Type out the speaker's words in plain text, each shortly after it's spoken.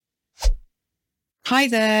Hi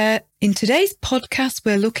there. In today's podcast,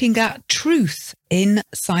 we're looking at truth in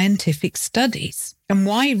scientific studies and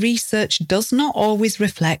why research does not always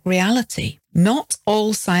reflect reality. Not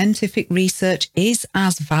all scientific research is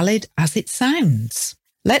as valid as it sounds.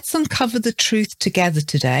 Let's uncover the truth together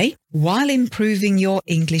today while improving your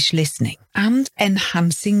English listening and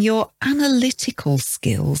enhancing your analytical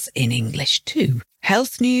skills in English too.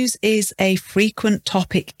 Health news is a frequent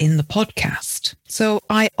topic in the podcast, so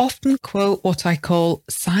I often quote what I call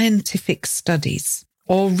scientific studies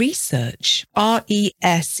or research, R-E-S-E-A-R-C-H.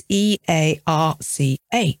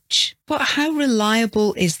 But how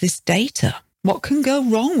reliable is this data? What can go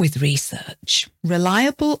wrong with research?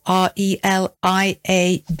 Reliable, R-E-L-I-A-B-L-E,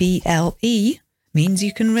 means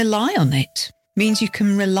you can rely on it, means you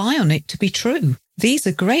can rely on it to be true. These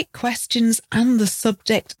are great questions and the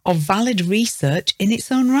subject of valid research in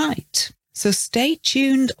its own right. So stay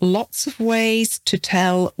tuned, lots of ways to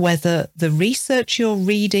tell whether the research you're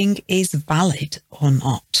reading is valid or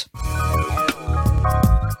not.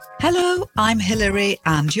 Hello, I'm Hilary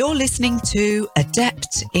and you're listening to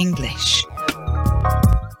Adept English.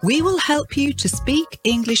 We will help you to speak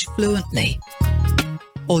English fluently.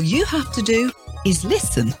 All you have to do is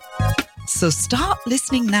listen. So start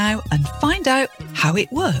listening now and find out how it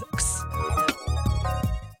works.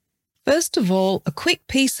 First of all, a quick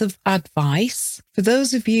piece of advice for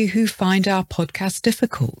those of you who find our podcast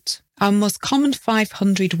difficult. Our most common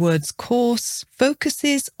 500 words course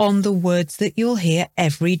focuses on the words that you'll hear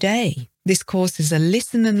every day. This course is a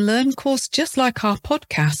listen and learn course just like our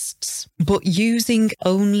podcasts, but using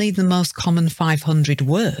only the most common 500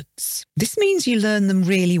 words. This means you learn them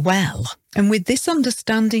really well. And with this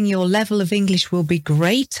understanding, your level of English will be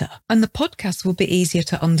greater and the podcast will be easier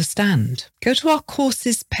to understand. Go to our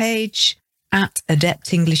courses page at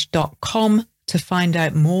adeptenglish.com to find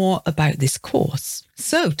out more about this course.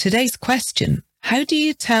 So today's question: how do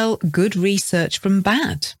you tell good research from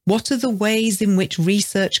bad? What are the ways in which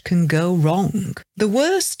research can go wrong? The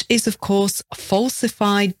worst is, of course,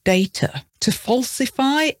 falsified data. To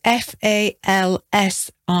falsify, F-A-L-S-I-F-Y,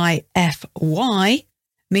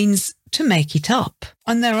 means to make it up.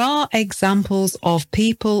 And there are examples of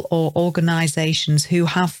people or organisations who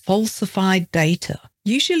have falsified data.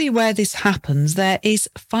 Usually where this happens, there is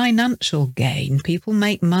financial gain. People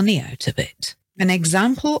make money out of it. An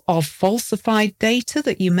example of falsified data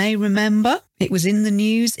that you may remember, it was in the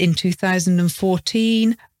news in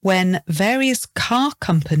 2014 when various car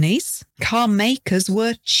companies, car makers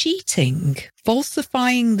were cheating,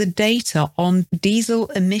 falsifying the data on diesel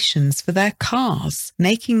emissions for their cars,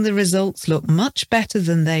 making the results look much better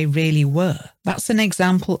than they really were. That's an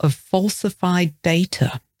example of falsified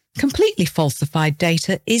data. Completely falsified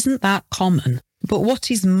data isn't that common. But what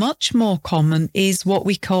is much more common is what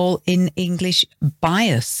we call in English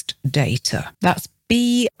biased data. That's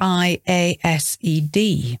B-I-A-S-E-D,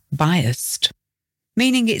 biased,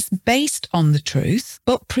 meaning it's based on the truth,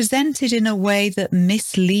 but presented in a way that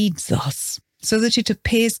misleads us so that it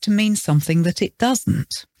appears to mean something that it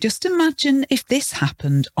doesn't. Just imagine if this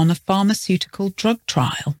happened on a pharmaceutical drug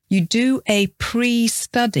trial. You do a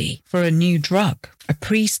pre-study for a new drug, a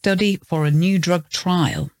pre-study for a new drug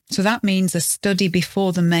trial. So that means a study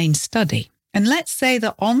before the main study. And let's say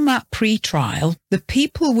that on that pre-trial, the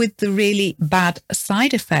people with the really bad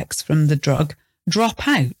side effects from the drug drop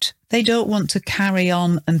out. They don't want to carry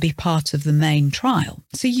on and be part of the main trial.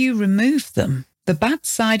 So you remove them. The bad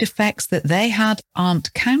side effects that they had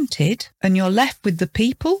aren't counted, and you're left with the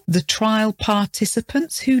people, the trial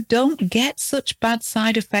participants, who don't get such bad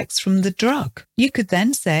side effects from the drug. You could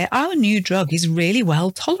then say, our new drug is really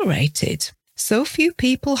well tolerated. So few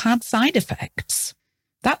people had side effects.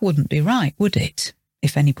 That wouldn't be right, would it?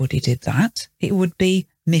 If anybody did that, it would be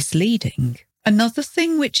misleading. Another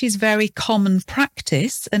thing which is very common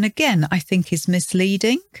practice, and again, I think is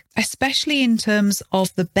misleading, especially in terms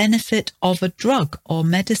of the benefit of a drug or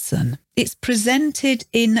medicine. It's presented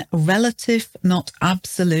in relative, not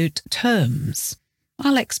absolute terms.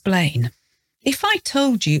 I'll explain. If I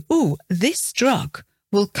told you, this drug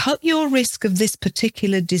will cut your risk of this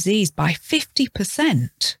particular disease by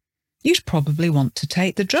 50%, you'd probably want to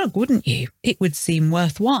take the drug, wouldn't you? It would seem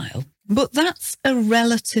worthwhile. But that's a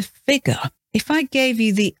relative figure. If I gave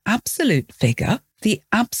you the absolute figure, the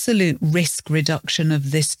absolute risk reduction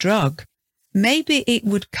of this drug, maybe it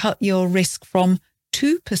would cut your risk from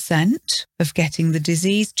 2% of getting the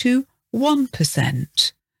disease to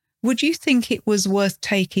 1%. Would you think it was worth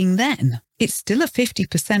taking then? It's still a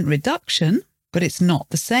 50% reduction, but it's not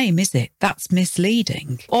the same, is it? That's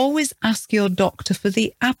misleading. Always ask your doctor for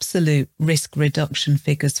the absolute risk reduction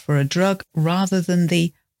figures for a drug rather than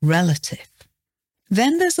the relative.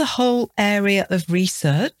 Then there's a whole area of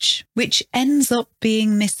research which ends up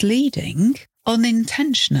being misleading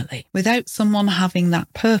unintentionally, without someone having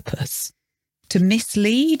that purpose. To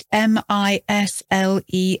mislead, mislead,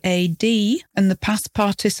 and the past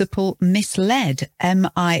participle misled,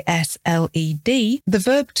 misled. The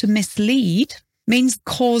verb to mislead means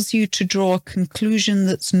cause you to draw a conclusion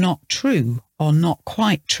that's not true or not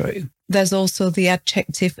quite true. There's also the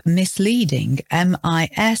adjective misleading,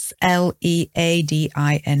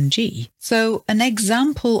 misleading. So an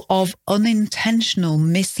example of unintentional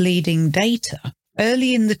misleading data.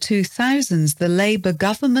 Early in the 2000s, the Labour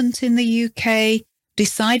government in the UK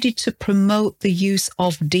decided to promote the use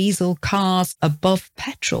of diesel cars above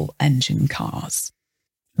petrol engine cars.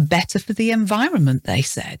 Better for the environment, they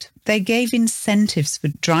said. They gave incentives for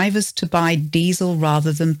drivers to buy diesel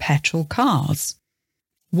rather than petrol cars.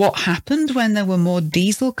 What happened when there were more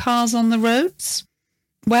diesel cars on the roads?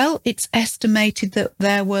 Well, it's estimated that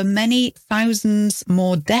there were many thousands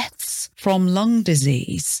more deaths from lung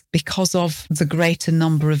disease because of the greater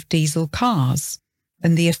number of diesel cars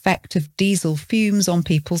and the effect of diesel fumes on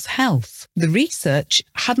people's health. The research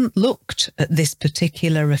hadn't looked at this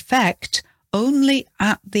particular effect, only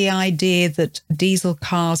at the idea that diesel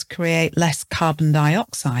cars create less carbon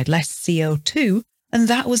dioxide, less CO2, and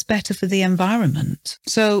that was better for the environment.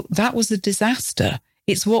 So that was a disaster.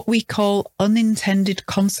 It's what we call unintended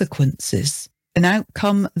consequences, an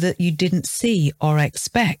outcome that you didn't see or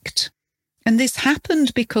expect. And this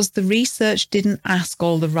happened because the research didn't ask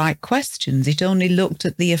all the right questions. It only looked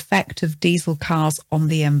at the effect of diesel cars on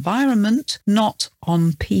the environment, not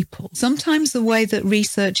on people. Sometimes the way that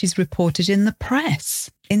research is reported in the press,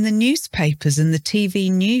 in the newspapers and the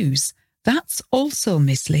TV news, that's also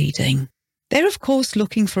misleading. They're, of course,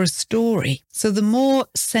 looking for a story. So the more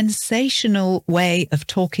sensational way of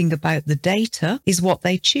talking about the data is what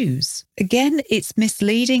they choose. Again, it's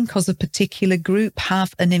misleading because a particular group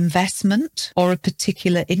have an investment or a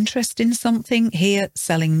particular interest in something, here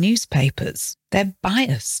selling newspapers. They're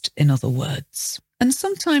biased, in other words. And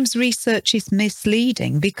sometimes research is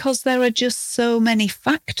misleading because there are just so many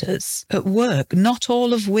factors at work, not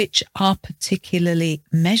all of which are particularly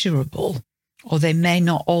measurable, or they may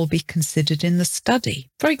not all be considered in the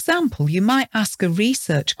study. For example, you might ask a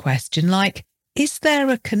research question like, is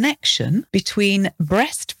there a connection between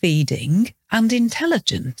breastfeeding and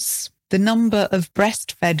intelligence? The number of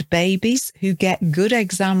breastfed babies who get good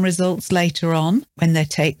exam results later on, when they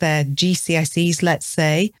take their GCSEs, let's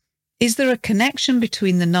say, is there a connection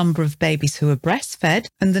between the number of babies who are breastfed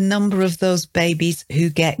and the number of those babies who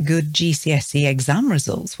get good GCSE exam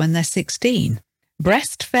results when they're 16?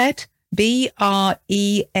 Breastfed,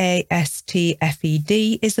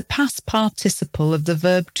 breastfed, is a past participle of the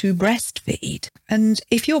verb to breastfeed. And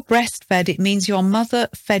if you're breastfed, it means your mother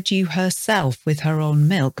fed you herself with her own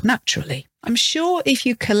milk naturally. I'm sure if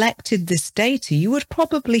you collected this data, you would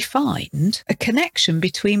probably find a connection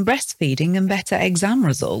between breastfeeding and better exam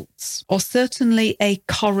results, or certainly a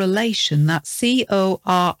correlation, that's correlation,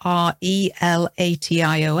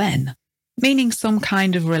 meaning some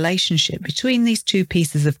kind of relationship between these two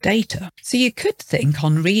pieces of data. So you could think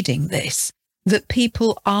on reading this that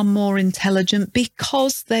people are more intelligent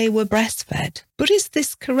because they were breastfed. But is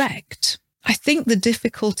this correct? I think the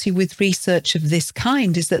difficulty with research of this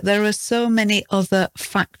kind is that there are so many other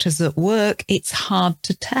factors at work, it's hard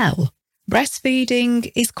to tell.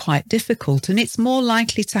 Breastfeeding is quite difficult, and it's more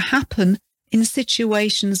likely to happen in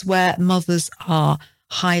situations where mothers are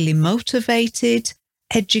highly motivated,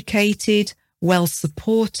 educated, well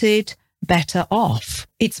supported, better off.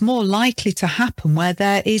 It's more likely to happen where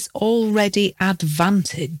there is already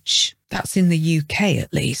advantage. That's in the UK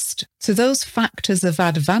at least. So those factors of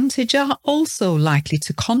advantage are also likely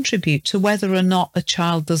to contribute to whether or not a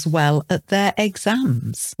child does well at their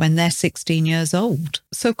exams when they're 16 years old.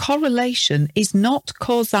 So correlation is not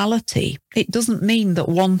causality. It doesn't mean that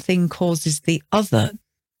one thing causes the other.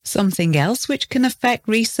 Something else which can affect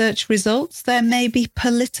research results, there may be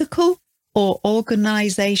political or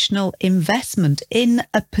organisational investment in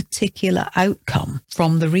a particular outcome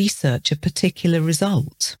from the research, a particular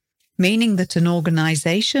result, meaning that an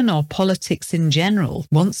organisation or politics in general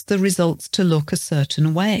wants the results to look a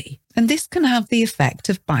certain way. And this can have the effect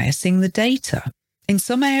of biasing the data. In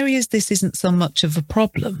some areas, this isn't so much of a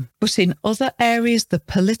problem, but in other areas, the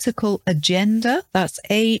political agenda, that's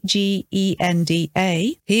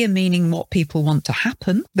agenda, here meaning what people want to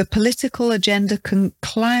happen, the political agenda can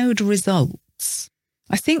cloud results.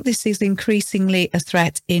 I think this is increasingly a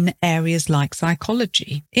threat in areas like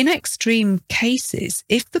psychology. In extreme cases,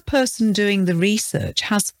 if the person doing the research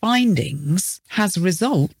has findings, has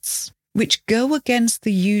results, which go against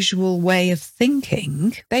the usual way of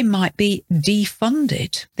thinking, they might be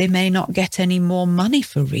defunded. They may not get any more money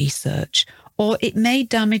for research, or it may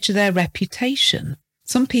damage their reputation.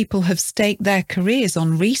 Some people have staked their careers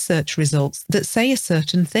on research results that say a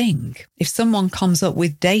certain thing. If someone comes up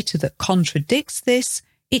with data that contradicts this,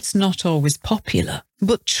 it's not always popular.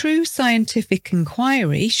 But true scientific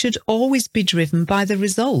inquiry should always be driven by the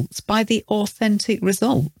results, by the authentic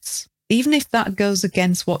results. Even if that goes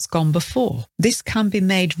against what's gone before. This can be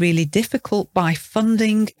made really difficult by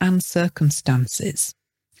funding and circumstances.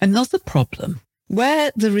 Another problem,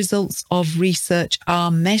 where the results of research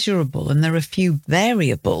are measurable and there are few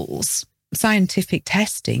variables, scientific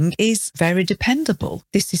testing is very dependable.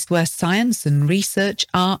 This is where science and research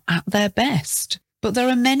are at their best. But there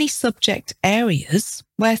are many subject areas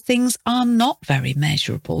where things are not very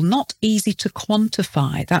measurable, not easy to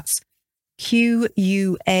quantify. That's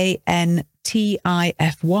QUANTIFY.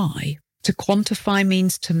 To quantify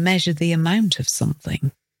means to measure the amount of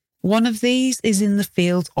something. One of these is in the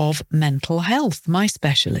field of mental health, my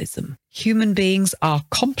specialism. Human beings are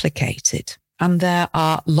complicated and there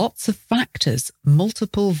are lots of factors,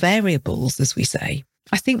 multiple variables, as we say.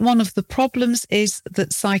 I think one of the problems is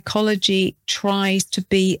that psychology tries to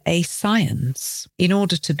be a science in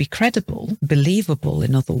order to be credible, believable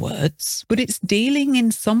in other words, but it's dealing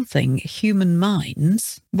in something, human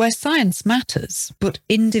minds, where science matters, but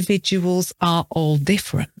individuals are all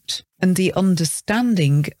different. And the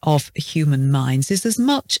understanding of human minds is as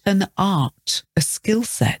much an art, a skill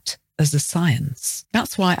set, as a science.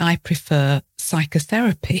 That's why I prefer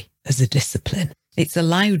psychotherapy as a discipline. It's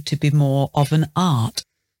allowed to be more of an art.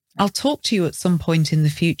 I'll talk to you at some point in the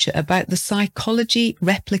future about the psychology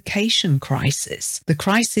replication crisis, the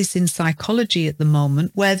crisis in psychology at the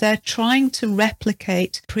moment where they're trying to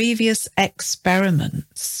replicate previous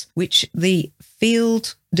experiments, which the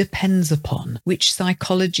field depends upon, which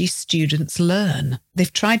psychology students learn.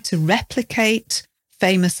 They've tried to replicate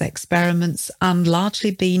famous experiments and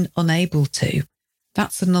largely been unable to.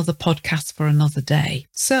 That's another podcast for another day.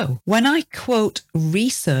 So when I quote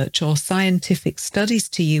research or scientific studies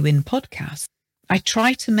to you in podcasts, I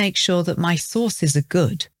try to make sure that my sources are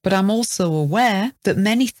good, but I'm also aware that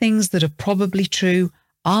many things that are probably true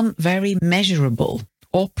aren't very measurable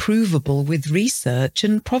or provable with research,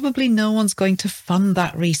 and probably no one's going to fund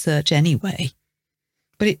that research anyway.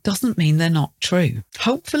 But it doesn't mean they're not true.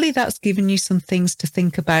 Hopefully that's given you some things to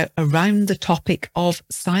think about around the topic of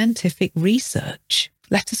scientific research.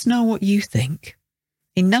 Let us know what you think.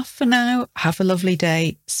 Enough for now. Have a lovely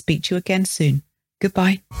day. Speak to you again soon.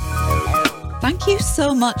 Goodbye. Thank you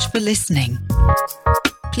so much for listening.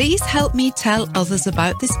 Please help me tell others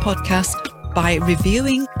about this podcast by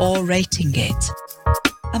reviewing or rating it.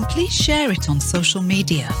 And please share it on social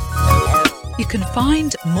media. You can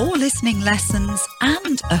find more listening lessons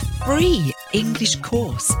and a free English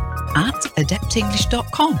course at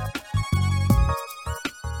adeptenglish.com.